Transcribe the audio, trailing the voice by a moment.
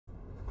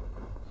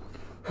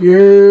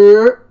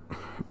Yeah.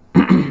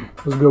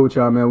 What's good with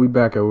y'all, man? We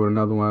back here with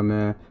another one,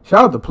 man.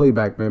 Shout out to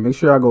Playback, man. Make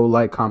sure y'all go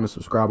like, comment,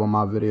 subscribe on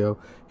my video.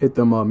 Hit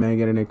them up, man.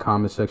 Get in the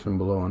comment section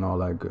below and all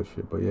that good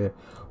shit. But yeah,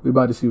 we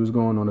about to see what's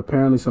going on.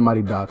 Apparently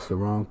somebody doxed the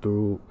wrong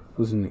through.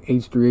 Listen to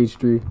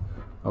H3H3.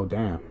 Oh,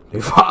 damn. They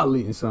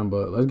violating something,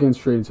 but let's get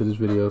straight into this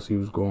video, see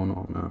what's going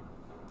on, man.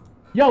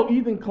 Yo,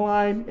 Ethan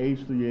Klein,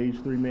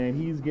 H3H3, man,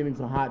 he's getting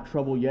some hot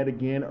trouble yet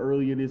again.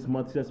 Earlier this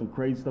month, he said some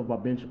crazy stuff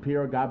about Ben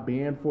Shapiro, got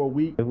banned for a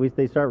week. If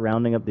they start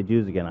rounding up the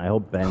Jews again, I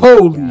hope Ben...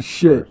 Holy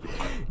shit.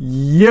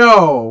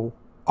 Yo!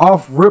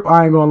 Off rip,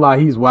 I ain't gonna lie,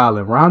 he's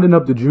wildin'. Rounding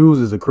up the Jews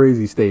is a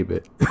crazy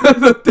statement.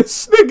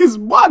 This nigga's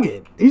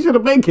bugging. He should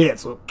have been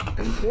canceled.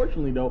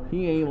 Unfortunately, though,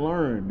 he ain't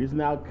learned. This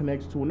now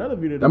connects to another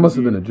video that must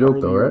have been a joke,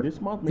 though, right? This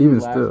month, even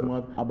last still,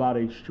 month, about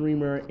a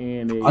streamer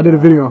and a... I did a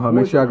video on her.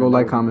 Make sure I go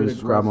like, comment, and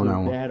subscribe on that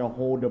one. They had a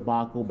whole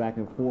debacle back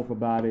and forth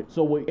about it.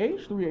 So what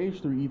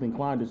H3H3 Ethan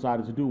Klein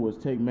decided to do was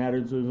take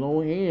matters into his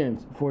own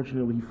hands.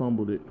 Fortunately, he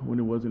fumbled it when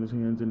it was in his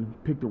hands and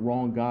picked the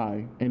wrong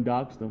guy and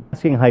doxed him.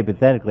 Asking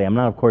hypothetically, I'm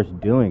not, of course,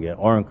 doing it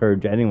or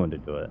encourage anyone to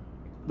do it.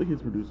 Look at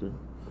his producer.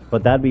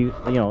 But that'd be,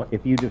 you know,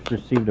 if you just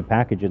received a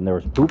package and there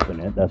was poop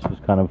in it, that's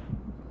just kind of...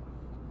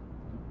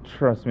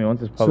 Trust me,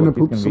 once it's public, he's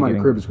going to be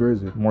getting crib is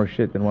crazy. More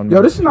shit than one.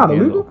 Yo, this is not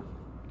illegal?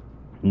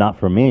 Not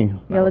for me.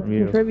 Yeah, let's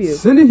contribute.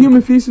 Sending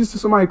human feces to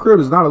somebody's crib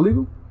is not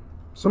illegal?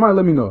 Somebody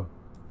let me know.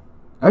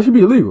 That should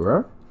be illegal,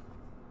 right?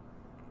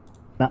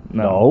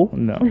 No.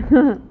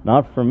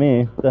 Not for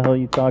me. What the hell are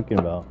you talking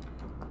about?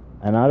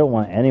 And I don't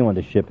want anyone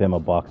to ship him a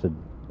box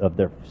of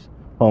their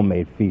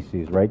homemade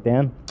feces, right,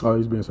 Dan? Oh,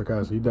 he's being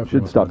sarcastic. He definitely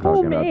should stop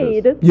talking about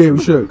this. Yeah,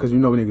 we should, because you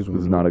know niggas will.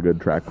 This is not a good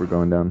track we're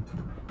going down.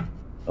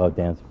 Oh,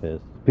 Dan's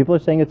pissed. People are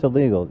saying it's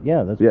illegal.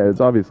 Yeah, that's... Yeah,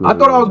 it's obviously I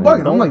thought I was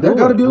bugging. I'm like, that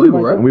gotta be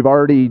illegal, right? And we've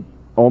already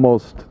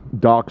almost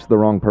doxed the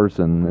wrong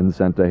person and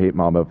sent a hate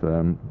mob up to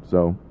them,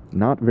 so...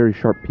 Not very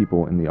sharp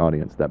people in the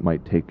audience that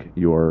might take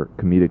your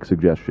comedic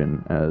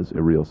suggestion as a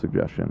real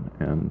suggestion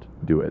and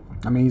do it.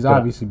 I mean, he's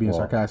obviously being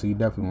sarcastic. He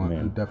definitely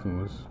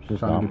was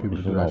trying to get people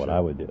to do that what I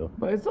would do.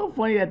 But it's so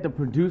funny that the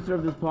producer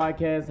of this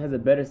podcast has a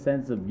better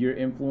sense of your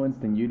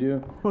influence than you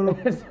do.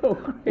 That's so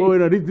crazy. Oh,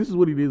 no, this is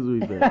what he did.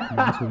 This is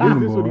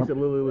what he said.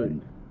 Look.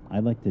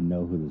 I'd like to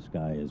know who this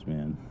guy is,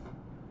 man.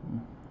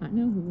 I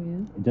know who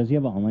he is. Does he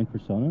have an online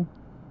persona?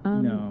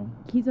 No.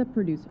 He's a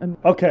producer.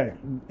 Okay,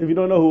 if you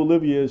don't know who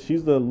Olivia is,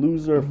 she's the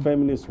loser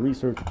feminist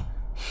researcher.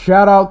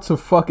 Shout out to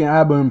fucking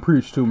Abba and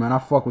Preach too, man. I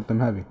fuck with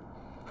them heavy.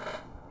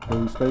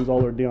 Who spends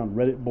all her day on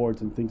Reddit boards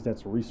and thinks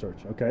that's research,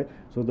 okay?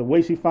 So the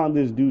way she found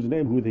this dude's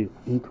name, who they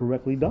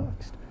incorrectly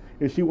doxed,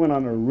 is she went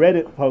on a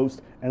Reddit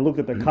post and looked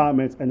at the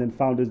comments and then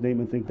found his name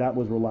and think that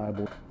was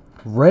reliable.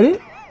 Reddit?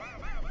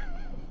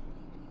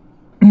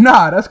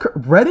 Nah, that's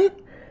Reddit?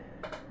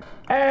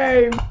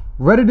 Hey!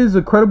 Reddit is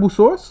a credible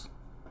source?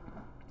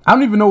 I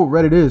don't even know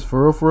what Reddit is,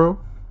 for real.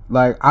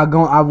 Like, I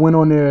went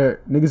on there,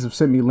 niggas have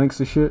sent me links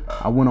to shit.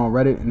 I went on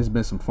Reddit, and there's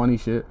been some funny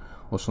shit,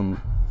 or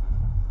some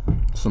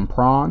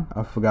prawn,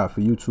 I forgot,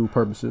 for YouTube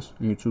purposes,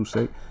 YouTube's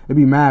sake. It'd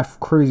be mad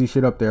crazy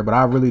shit up there, but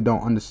I really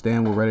don't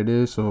understand what Reddit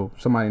is, so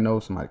somebody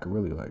knows, somebody could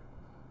really, like,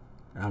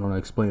 I don't know,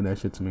 explain that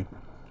shit to me.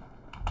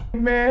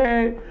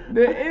 Man,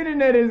 the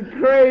internet is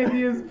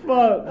crazy as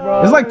fuck,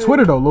 bro. It's like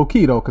Twitter, though,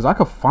 low-key, though, because I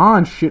could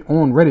find shit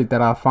on Reddit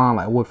that I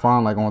would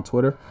find, like, on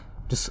Twitter.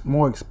 Just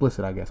more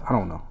explicit, I guess. I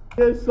don't know.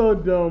 That's so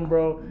dumb,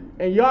 bro.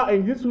 And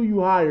this is who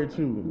you hire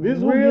too. This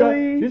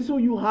is who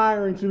you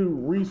hiring to do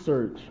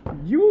research.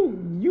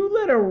 You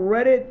let a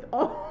Reddit.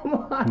 Oh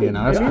my God.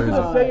 That's these crazy.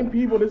 are the same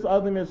people. This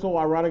other thing that's so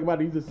ironic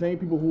about it, these are the same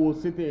people who will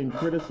sit there and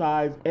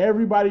criticize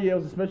everybody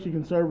else, especially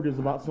conservatives,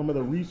 about some of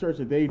the research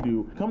that they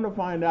do. Come to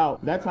find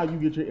out, that's how you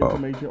get your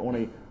information on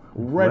a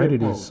Reddit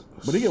post.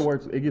 But it gets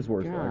worse. It gets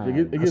worse.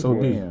 It gets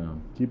worse.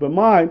 Keep in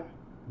mind,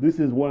 this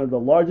is one of the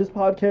largest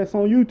podcasts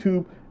on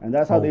YouTube, and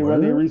that's how they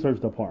run their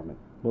research department.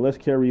 But let's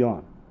carry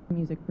on.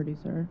 Music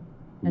producer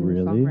and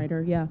Really?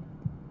 songwriter, yeah.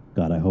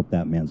 God, I hope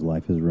that man's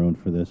life is ruined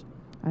for this.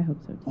 I hope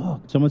so too. Oh,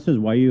 someone says,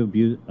 "Why are you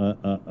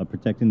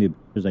protecting the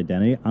abuser's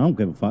identity?" I don't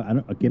give a fuck. I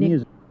don't give me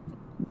his.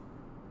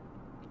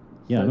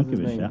 Yeah, I don't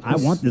give a shit. I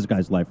want this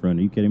guy's life ruined.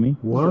 Are you kidding me?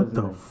 What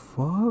the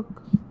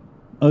fuck?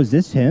 Oh, is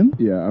this him?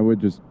 Yeah, I would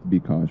just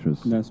be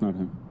cautious. That's not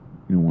him.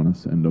 You don't want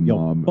to send a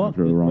mob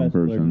after the wrong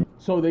person.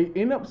 So they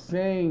end up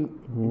saying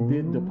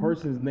the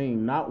person's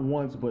name not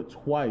once but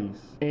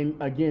twice, and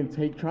again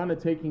trying to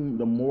taking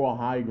the moral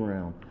high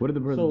ground. What did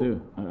the person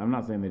do? I'm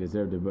not saying they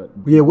deserved it, but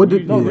yeah, what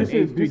did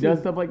he does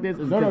stuff like this?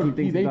 Is because he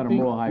thinks he's got a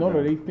moral high ground.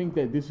 No, they think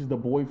that this is the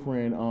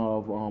boyfriend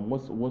of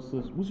what's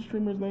the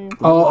streamer's name?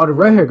 Oh, the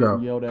redhead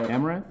girl. Yelled at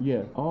Amaranth?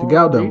 Yeah. The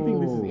gal They think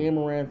this is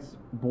Amaranth's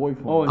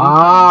boyfriend. Oh,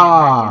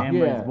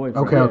 yeah. Boyfriend.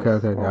 Okay.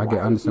 I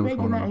understand what's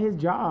going Making that on.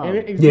 his job. And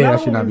it's Yeah,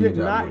 that should not be it's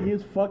a job, not yeah.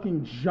 his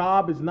fucking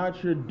job. It's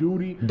not your duty.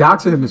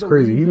 Doxing him is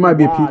crazy. He might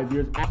be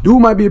dude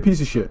might be a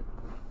piece of shit.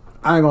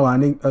 I ain't gonna lie.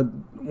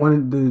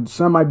 When the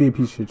son might be a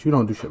piece of shit, you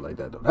don't do shit like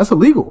that though. That's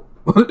illegal.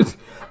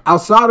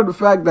 Outside of the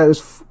fact that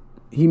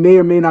he may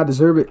or may not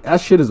deserve it,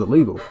 that shit is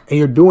illegal, and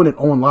you're doing it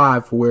on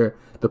live for where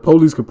The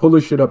police could pull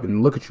this shit up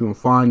and look at you and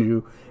find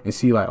you and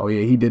see like, oh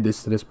yeah, he did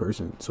this to this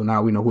person. So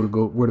now we know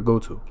where to go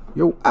to.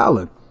 Yo,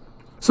 Alan,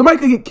 somebody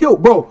could get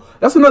killed, bro.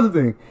 That's another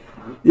thing.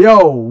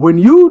 Yo, when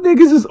you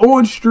niggas is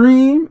on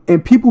stream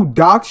and people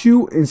dox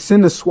you and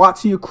send a SWAT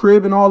to your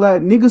crib and all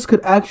that, niggas could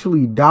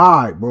actually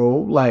die, bro.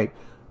 Like,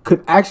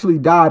 could actually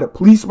die. The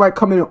police might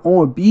come in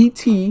on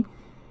BT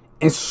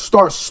and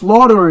start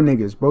slaughtering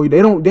niggas, bro.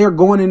 They're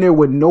going in there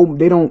with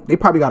they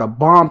probably got a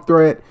bomb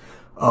threat,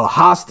 a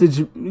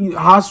hostile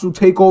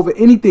takeover,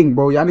 anything,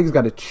 bro. Y'all niggas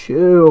gotta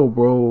chill,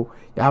 bro.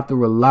 Y'all have to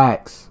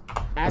relax.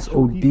 That's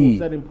Actual OD. people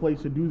set in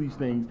place to do these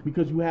things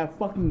because you have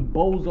fucking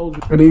bozos.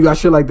 And then you got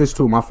shit like this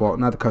too. My fault,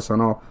 not to cuss on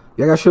all.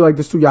 Y'all got shit like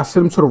this too. Y'all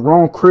send them to the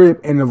wrong crib,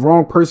 and the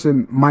wrong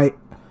person might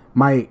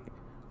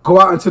go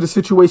out into the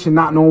situation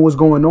not knowing what's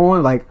going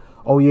on. Like,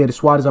 oh yeah, the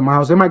SWAT is at my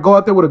house. They might go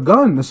out there with a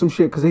gun or some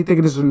shit because they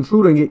thinking this is an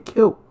intruder and get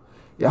killed.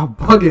 Y'all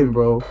bugging,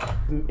 bro.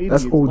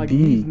 That's OD. Like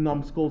these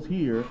numbskulls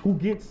here who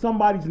get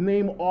somebody's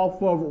name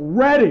off of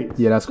Reddit.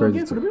 Yeah, that's so crazy.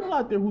 Again, for the people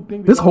out there who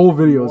think this whole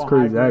video is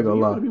crazy. I ain't gonna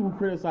lie. The people who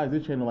criticize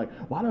this channel like,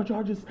 why don't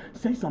y'all just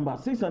say something?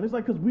 It's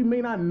like because we may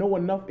not know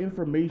enough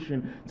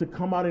information to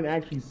come out and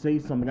actually say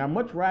something. I'd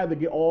much rather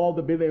get all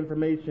the bit of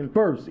information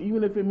first,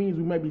 even if it means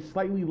we might be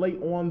slightly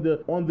late on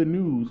the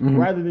news,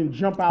 rather than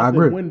jump out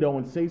the window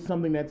and say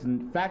something that's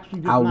factually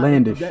just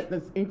outlandish.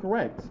 That's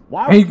incorrect.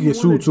 Why and would you can get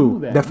sued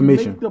too.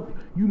 Defamation.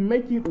 You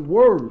make it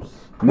worse.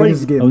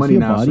 Niggas get money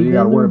now, so you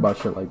gotta worry about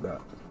shit like that.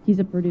 He's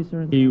a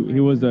producer. He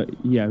was a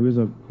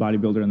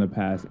bodybuilder in the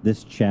past.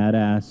 This Chad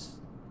ass,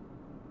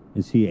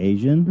 is he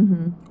Asian?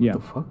 Mm-hmm. Yeah.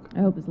 What the fuck? I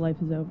hope his life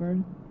is over.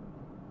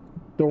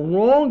 The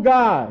wrong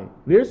guy.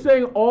 They're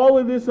saying all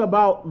of this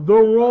about the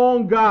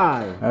wrong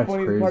guy. That's The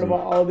funniest crazy. part about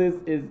all this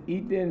is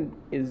Ethan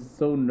is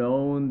so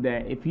known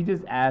that if he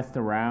just asked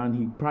around,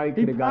 he probably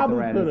could have got the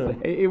right answer.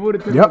 It would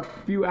have took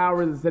a few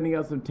hours of sending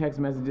out some text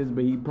messages,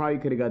 but he probably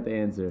could have got the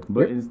answer.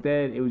 But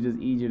instead, it was just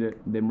easier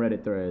than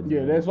Reddit threads.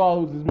 Yeah, that's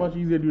all. It was much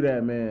easier to do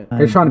that, man.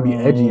 They're trying to be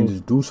edgy and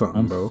just do something,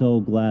 I'm bro.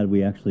 so glad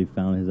we actually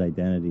found his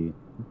identity.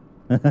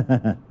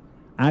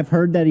 I've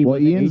heard that he. Well,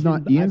 Ian's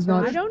not.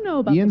 I don't know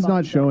about Ian's the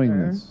not showing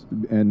bodybuilder. this,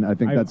 and I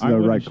think that's I the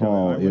wouldn't right show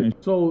call. it.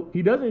 So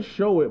he doesn't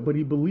show it, but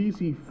he believes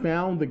he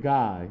found the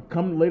guy.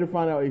 Come later,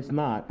 find out it's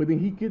not. But then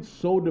he gets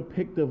so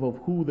depictive of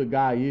who the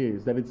guy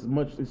is that it's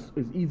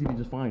easy to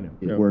just find him.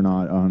 If we're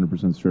not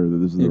 100% sure that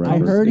this is the right I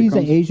person. heard he's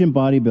an Asian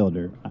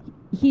bodybuilder.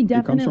 He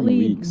comes from definitely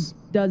leaks.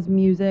 does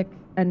music,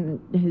 and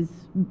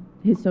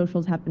his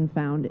socials have been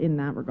found in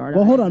that regard.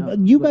 Well, I hold don't know.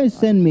 on. You guys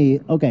send me.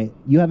 Okay,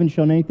 you haven't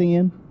shown anything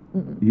in.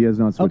 He has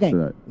not switched Okay, to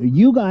that.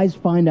 you guys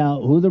find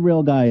out who the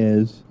real guy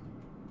is,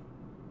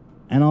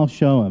 and I'll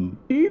show him.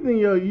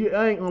 Ethan,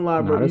 I ain't gonna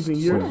lie, bro. Nah, this Ethan,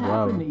 shit you're. is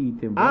wild. To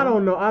Ethan, bro? I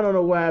don't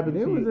know what happened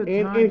There to was you.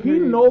 a time And he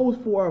period- knows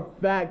for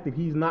a fact that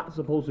he's not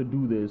supposed to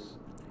do this.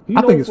 He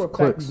I think knows it's for a fact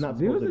clicks. he's not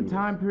There supposed was to a do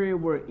time period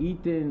where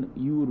Ethan,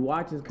 you would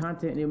watch his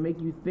content and it would make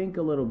you think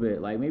a little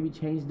bit, like maybe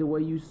change the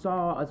way you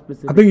saw a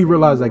specific. I think he thing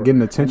realized or that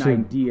getting an attention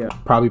idea.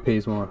 probably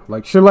pays more.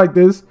 Like shit like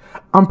this,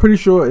 I'm pretty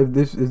sure if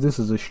this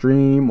is a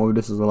stream or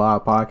this is a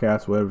live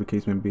podcast, whatever the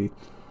case may be,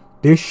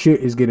 this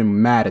shit is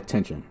getting mad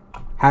attention.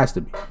 Has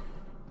to be.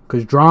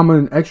 Cause drama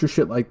and extra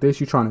shit like this,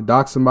 you trying to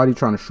dox somebody,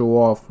 trying to show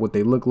off what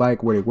they look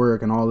like, where they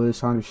work, and all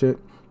this kind of shit.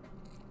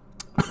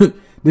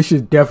 This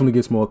shit definitely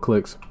gets more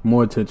clicks,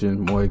 more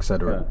attention, more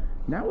etc.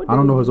 Nowadays, I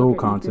don't know his you old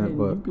look at Ethan content, and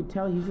but you could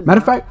tell he's just matter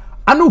of not- fact,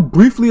 I know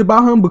briefly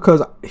about him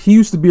because he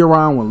used to be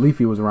around when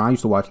Leafy was around. I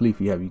used to watch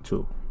Leafy heavy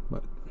too.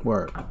 But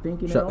word. not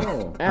thinking Shut at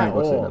all. I ain't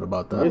gonna say that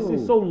about that.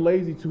 It's so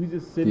lazy too. He's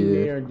just sitting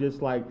Yeah. there and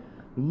just like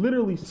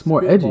literally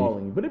more edgy.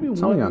 spitballing. But it'd be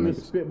Some one of thing y'all to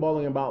niggas.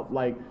 spitballing about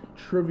like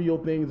trivial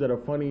things that are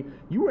funny.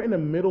 You were in the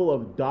middle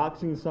of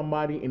doxing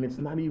somebody and it's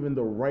not even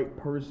the right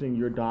person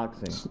you're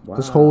doxing.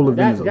 This whole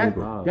event is That's,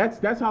 illegal.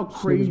 that's how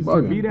crazy bugging.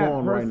 it's Be that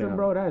going right person, now.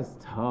 bro. That's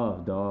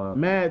tough, dog.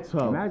 Mad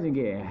tough. Imagine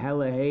getting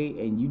hella hate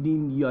and you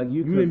didn't you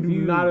You didn't do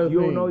confused. not a You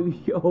don't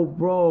thing. know, yo,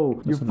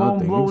 bro. Your another phone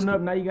thing. blowing Niggas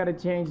up. Now you gotta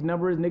change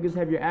numbers. Niggas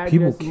have your address.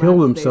 People You might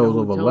kill have to stay in a themselves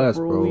over hotel less,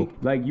 for a bro. week.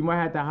 Like you might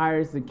have to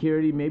hire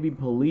security. Maybe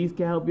police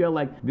can help you out.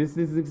 Like this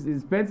is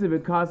expensive.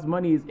 It costs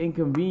money. It's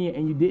inconvenient,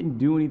 and you didn't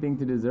do anything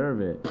to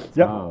deserve it.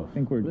 Yep. Tough. I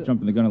think we're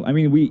jumping the gun. I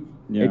mean,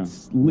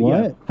 it's What?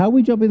 yeah. How are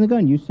we jumping the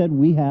gun? You said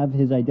we have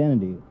his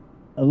identity.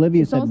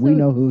 Olivia said we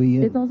know who he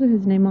is. It's also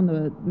his name on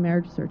the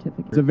marriage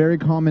certificate. It's a very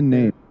common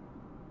name.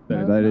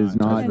 That is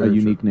not Okay. a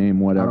unique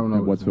name I don't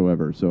know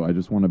whatsoever. So I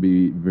just want to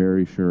be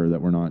very sure that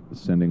we're not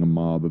sending a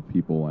mob of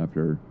people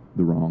after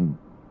the wrong.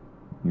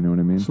 You know what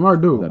I mean?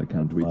 Smart dude. That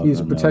account tweet. He's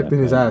Oh, no, protecting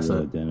that his guy's real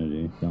asset.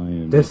 identity.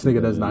 This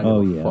nigga does not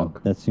Oh give a yeah,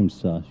 fuck. that seems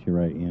sus. You're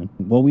right, Ian.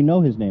 Well, we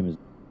know his name is.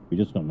 We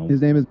just don't know.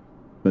 His name is.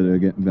 But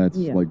again, that's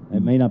Yeah. like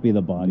It may not be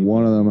the body.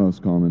 one of the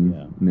most common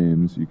Yeah.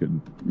 names you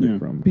could pick Yeah.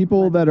 from.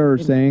 People that are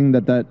saying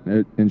that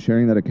and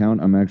sharing that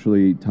account, I'm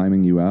actually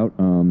timing you out.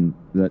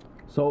 That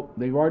So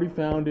they've already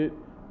found it.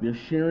 They're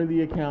sharing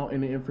the account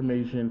and the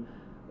information.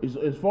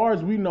 As far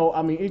as we know,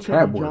 I mean, it could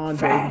Chat be board John Doe,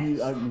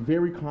 fast. a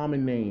very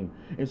common name.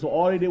 And so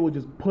all they did was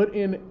just put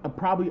in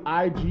probably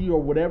IG or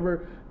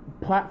whatever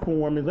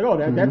platform is like, oh,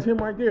 that's him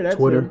right there. That's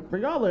Twitter, him. For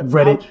y'all are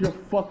Reddit. out your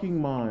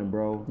fucking mind,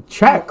 bro.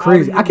 Chat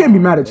crazy. I can't be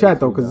mad at chat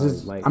though, because Dog,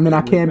 it's. like, I mean,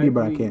 I can be,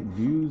 but I can't.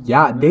 views,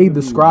 Yeah, they nothing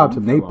described to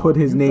him. do. They You put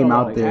fell his off. name Like,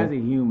 out there. As a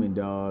human,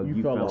 dog,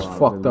 you fell off. off.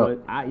 Fucked up.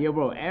 Yo,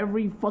 bro,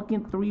 every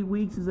fucking 3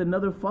 weeks is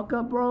another fuck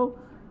up, bro.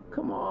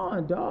 Come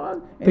on,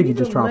 dog. I think he's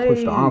just trying to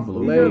push the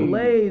envelope. These are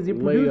lays. Your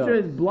producer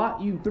has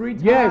blocked you 3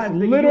 times. Yes,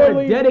 nigga.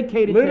 literally, You are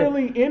dedicated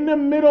literally in the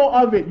middle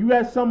of it, you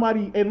had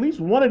somebody, at least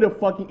one of the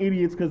fucking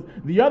idiots, because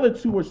the other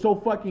two were so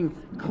fucking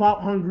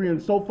clout hungry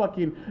and so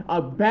fucking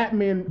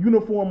Batman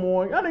uniform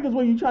on. Y'all niggas,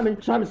 what, you trying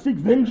to seek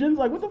vengeance?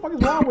 Like, what the fuck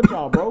is wrong with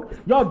y'all, bro?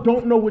 Y'all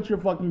don't know what you're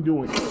fucking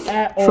doing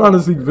at all. Trying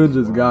to seek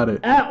vengeance, got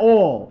it. At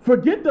all.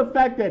 Forget the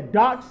fact that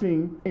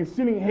doxing and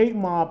sending hate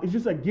mob is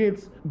just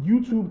against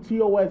YouTube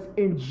TOS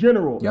in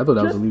general. Yeah, I thought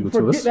that was Just illegal too.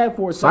 forget It's that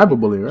for a second.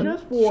 cyberbullying, right?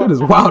 Just for Shit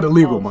is wild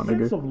illegal, my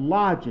sense nigga. of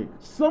logic,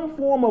 some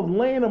form of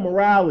lane of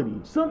morality,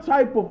 some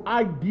type of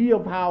idea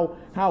of how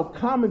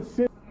common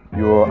sense.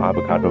 Your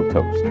avocado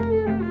toast.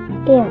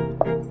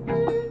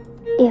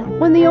 Yeah.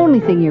 When the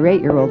only thing your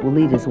 8-year-old will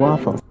eat is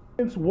waffles.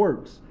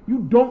 Works. You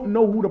don't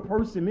know who the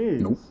person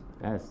is. Nope.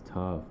 That's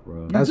tough,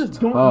 bro. You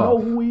just don't know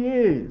who he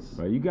is.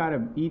 Bro, you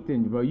gotta,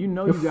 Ethan, bro, you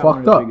know You're you got one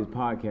of the fucked up. biggest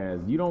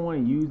podcasts. You don't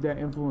want to use that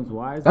influence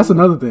wisely. That's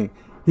another thing.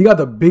 He got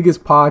the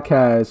biggest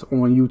podcast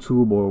on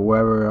YouTube or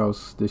wherever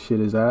else this shit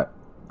is at.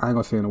 I ain't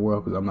gonna say in the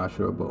world because I'm not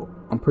sure, but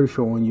I'm pretty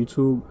sure on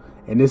YouTube.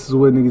 And this is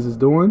what niggas is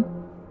doing.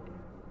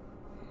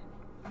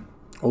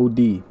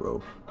 OD,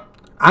 bro.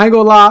 I ain't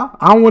gonna lie.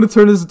 I don't want to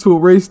turn this into a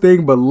race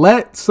thing, but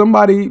let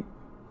somebody,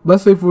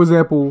 let's say for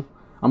example,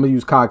 I'm gonna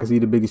use Kai because he's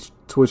the biggest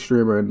Twitch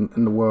streamer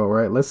in the world,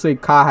 right? Let's say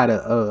Kai had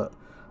a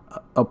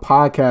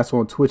podcast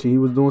on Twitch and he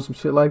was doing some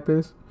shit like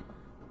this.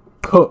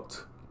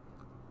 Cooked,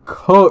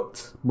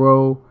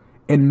 bro.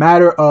 In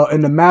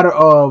the matter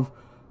of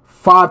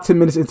 5-10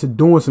 minutes into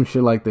doing some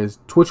shit like this,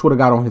 Twitch would have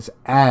got on his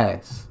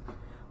ass.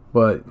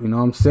 But you know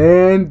what I'm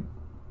saying?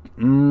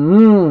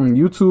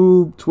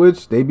 YouTube,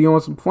 Twitch, they be on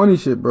some funny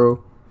shit,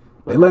 bro.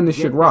 They letting this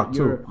shit rock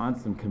too. You're on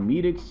some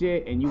comedic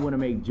shit and you want to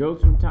make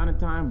jokes from time to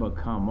time, but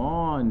come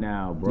on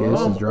now, bro. Yeah,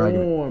 this is dragging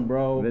it. Come on,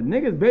 bro. The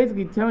niggas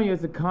basically telling you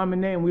it's a common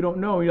name we don't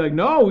know. And you're like,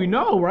 no, we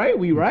know, right?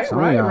 We right.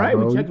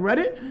 Bro. We checked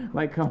Reddit.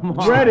 Like, come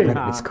on. Reddit.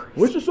 Nah.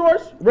 What's your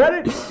source?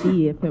 Reddit.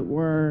 See if it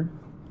were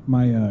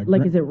My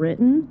like, is it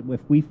written? If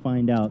we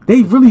find out,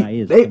 They this guy really,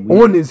 is, they can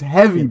we on this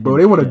heavy, give bro. him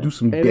They want to shit? do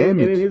some And then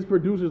damage. his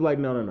producer's like,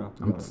 no.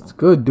 It's a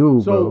good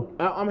dude, So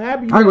bro. I'm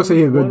happy. I ain't gonna say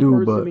he a good one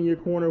dude, person but in your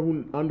corner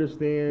who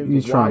understands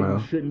he's why trying you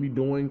to shouldn't be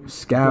doing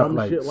Scout dumb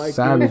like shit like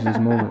savage this. this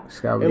moment.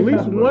 Savage At least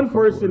this one motherfucker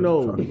person was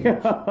knows. trying to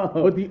get.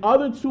 But the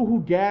other two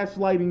who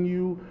gaslighting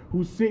you,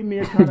 who's sitting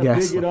there trying to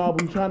dig it up,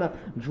 who's trying to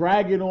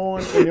drag it on,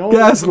 and the only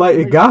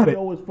Gaslighting, got it.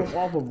 is from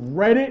off of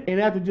Reddit,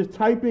 and after just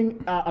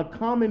typing a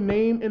common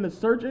name in the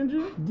search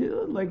engine.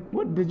 Dude, like,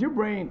 what did your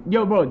brain?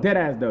 Yo, bro, dead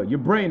ass though. Your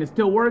brain, it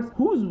still works.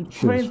 Who's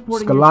Shit,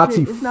 transporting Scalati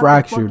your shit? It's not the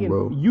fractured, fucking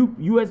bro.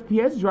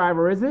 USPS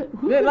driver, is it?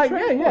 Who's Yeah,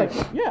 gonna yeah,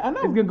 transport? I know.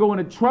 It's gonna go in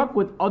a truck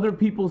with other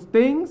people's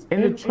things,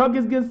 and the truck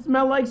is gonna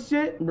smell like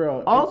shit,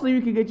 Bro. Also,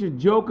 you can get your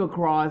joke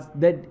across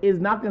that is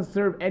not gonna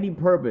serve any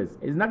purpose.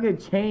 It's not gonna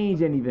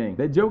change anything.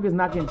 The joke is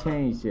not gonna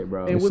change shit,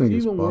 bro. And This what's thing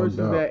is even worse is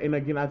bugged out. that, and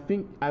again, I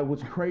think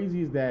what's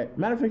crazy is that,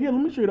 matter of fact, here,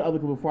 let me show you the other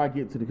clip before I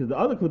get to it, because the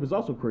other clip is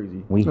also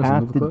crazy. We That's have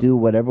another to clip? do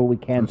whatever we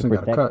can to Person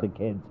gotta protect cut. the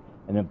kids.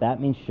 And if that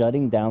means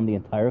shutting down the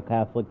entire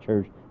Catholic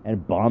Church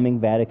and bombing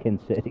Vatican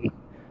City.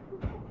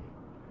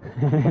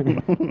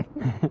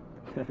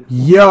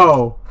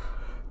 Yo,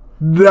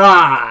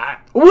 nah.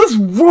 What's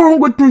wrong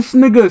with this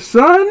nigga,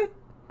 son?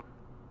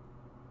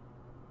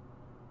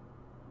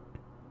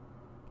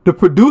 The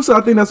producer,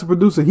 I think that's the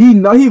producer. He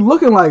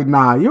looking like,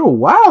 nah, you're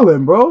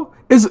wildin', bro.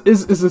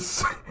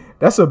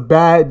 That's a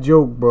bad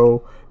joke,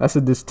 bro. That's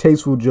a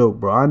distasteful joke,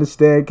 bro. I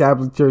understand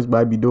Catholic Church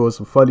might be doing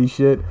some funny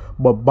shit,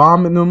 but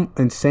bombing them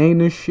and saying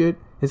this shit,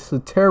 it's a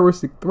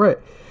terroristic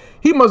threat.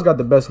 He must got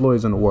the best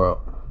lawyers in the world.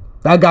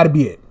 That gotta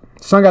be it.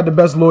 Son got the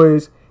best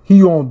lawyers.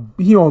 He on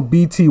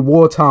BT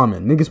wartime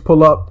and niggas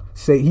pull up,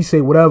 say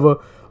whatever.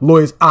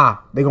 Lawyers,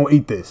 they gonna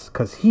eat this.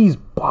 Cause he's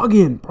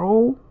bugging,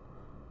 bro.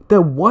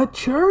 The what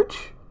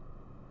church?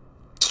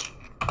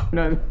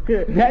 No,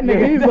 that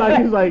nigga, he's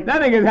like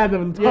that nigga has a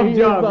tough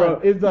job,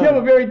 bro. You have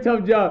a very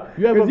tough job.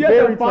 You have a have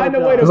very to find a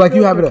tough way job. to. It's like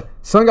you having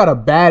son got a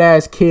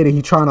badass kid and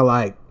he trying to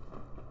like,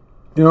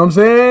 you know what I'm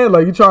saying?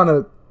 Like you trying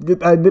to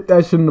nip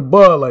that shit in the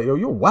bud. Like yo,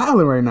 you're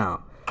wilding right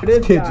now.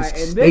 This kid guy, just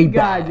and stay this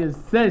guy back.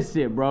 just says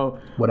shit, bro.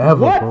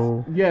 Whatever, what?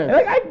 bro. Yeah.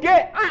 Like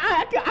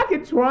I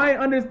can try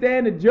and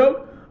understand the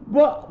joke,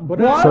 but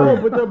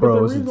Sorry, but the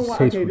bro, it's a reason why,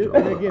 distasteful okay, joke,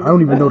 and bro. again, I don't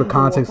this even know is the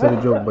context of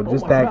the joke, but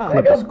just that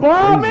clip is crazy.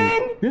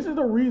 bombing. This is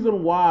the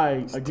reason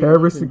why, again,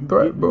 terroristic you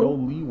threat, get bro. no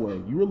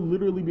leeway. You've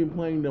literally been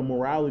playing the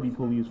morality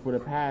police for the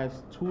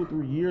past 2 or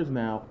 3 years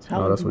now,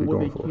 telling that's people what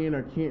what you're they going can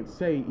or can't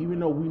say, even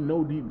though we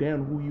know deep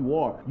down who you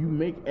are. You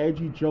make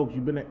edgy jokes.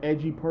 You've been an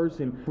edgy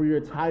person for your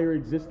entire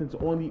existence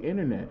on the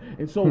internet.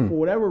 And so, for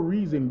whatever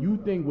reason, you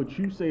think what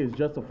you say is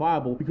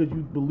justifiable because you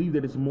believe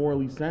that it's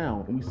morally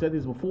sound. And we said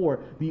this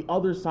before, the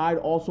other side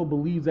also also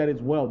believes that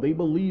as well. They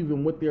believe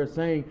in what they're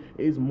saying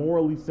is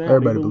morally sound.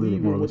 Everybody They believe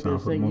in morally what they're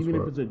sound for the saying, most even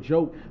part. if it's a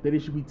joke, that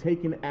it should be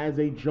taken as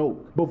a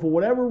joke. But for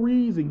whatever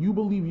reason, you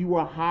believe you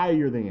are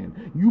higher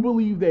than. You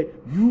believe that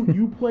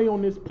you play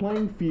on this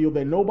playing field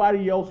that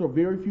nobody else or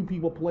very few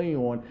people play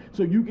on,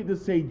 so you get to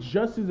say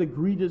just as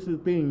egregious as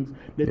things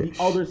that the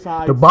other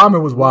side. The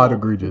bombing was wild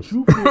egregious.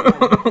 You feel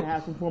like you should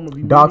have some form of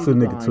Doxxed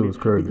immunity nigga behind too it is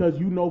crazy. because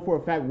you know for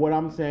a fact what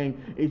I'm saying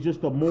is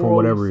just a whatever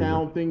morally reason.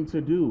 sound thing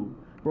to do.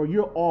 Bro,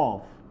 you're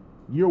off.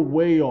 You're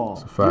way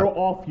off. It's a fact. You're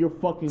off your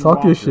fucking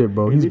Talk your rocker. shit,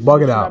 bro. And He's this is bugging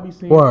the shit out. I be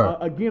saying, Word.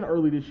 Again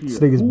early this year. This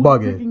nigga's Who's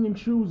bugging. picking and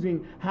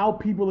choosing how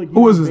people are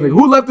getting Who is this paid? nigga?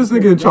 Who left this nigga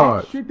in Because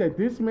charge? that shit that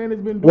this man has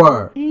been doing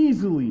Word.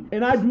 easily,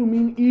 and I do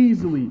mean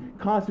easily,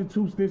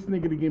 constitutes this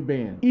nigga to get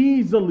banned.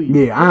 Easily.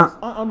 Yeah,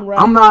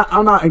 I'm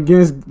not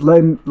against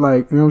letting,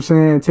 like, you know what I'm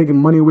saying, taking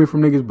money away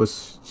from niggas, but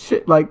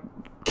shit, like,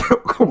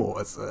 come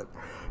on, son.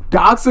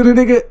 Doxing a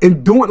nigga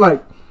and doing,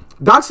 like,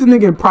 doxing a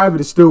nigga in private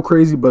is still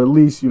crazy, but at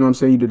least, you know what I'm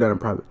saying, you did that in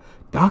private.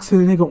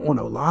 Doxing a nigga on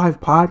a live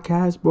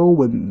podcast, bro,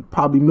 when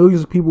probably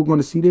millions of people are going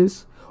to see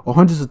this, or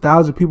hundreds of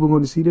thousands of people are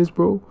going to see this,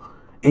 bro,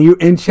 and you're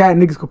in chat,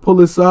 niggas can pull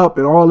this up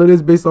and all of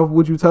this based off of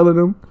what you telling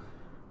them.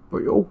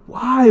 But you're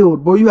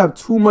wild, bro. You have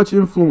too much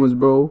influence,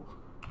 bro.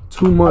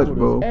 Too much,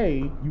 bro.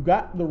 A, you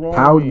got the wrong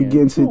Power be man.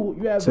 getting Two,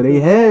 you have to the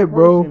their head,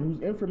 bro. person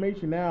whose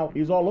information now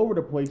is all over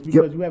the place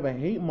because you have a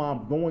hate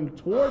mob going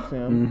towards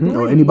him. Mhm.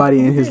 Or anybody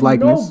in his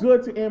likeness. No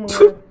good to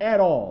Amaranth at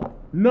all.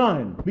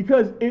 None.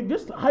 Because it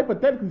just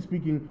hypothetically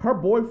speaking, her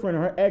boyfriend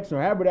or her ex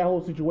or however that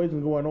whole situation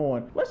is going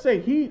on, let's say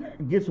he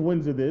gets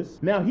winds of this.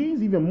 Now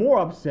he's even more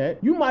upset.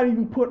 You might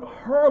even put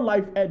her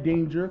life at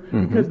danger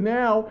because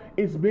now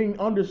it's being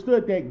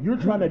understood that you're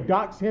trying to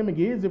dox him and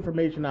get his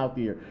information out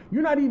there.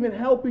 You're not even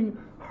helping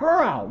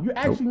her out. You're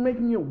actually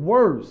making it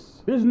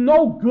worse. There's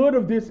no good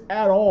of this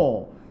at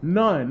all.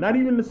 None. Not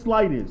even the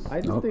slightest.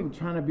 I just think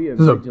trying to be a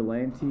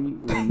vigilante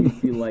when you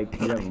feel like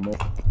you have a more...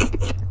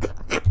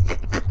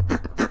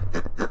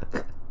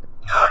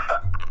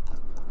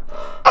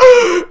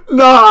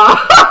 Nah.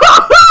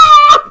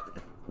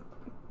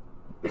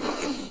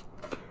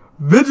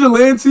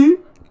 Vigilante.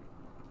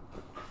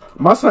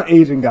 My son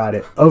Agent got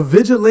it. A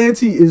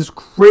vigilante is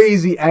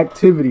crazy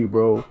activity,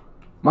 bro.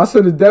 My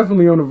son is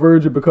definitely on the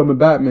verge of becoming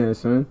Batman,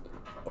 son.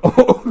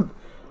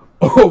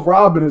 Oh,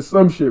 Robin is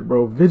some shit,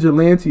 bro.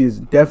 Vigilante is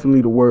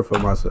definitely the word for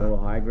my son.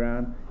 High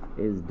ground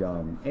is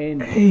dumb.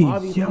 And Hey,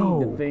 obviously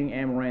yo. the thing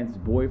Amaranth's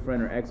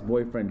boyfriend or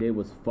ex-boyfriend did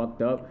was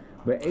fucked up.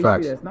 But Facts.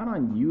 actually, that's not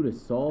on you to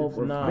solve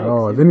or fix.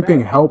 Oh, if In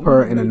anything, fact, help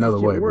her you in make another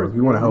shit way, bro. worse. If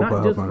you want to help Not her,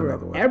 help just her in for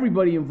another way.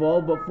 everybody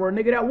involved, but for a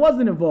nigga that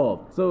wasn't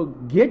involved. So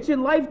get your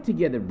life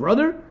together,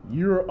 brother.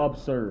 You're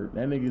absurd.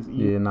 That nigga's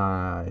evil. Yeah,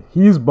 nah.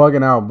 He's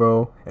bugging out,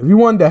 bro. If you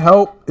wanted to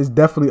help, it's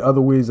definitely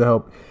other ways to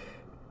help.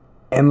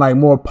 And like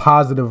more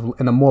positive,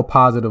 in a more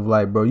positive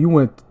light, bro. You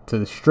went to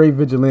the straight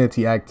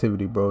vigilante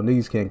activity, bro.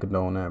 Niggas can't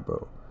condone that,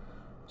 bro.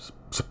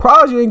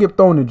 Surprised you ain't get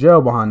thrown in jail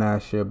behind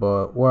that shit,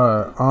 but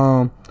what?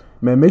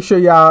 Man, make sure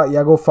y'all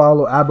go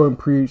follow Abba and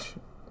Preach.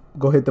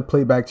 Go hit the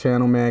Playback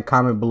channel, man.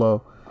 Comment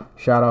below.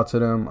 Shout out to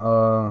them,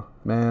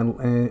 man.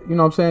 And you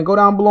know what I'm saying? Go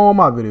down below on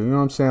my video. You know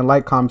what I'm saying?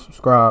 Like, comment,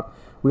 subscribe.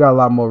 We got a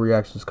lot more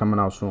reactions coming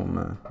out soon,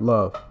 man.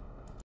 Love.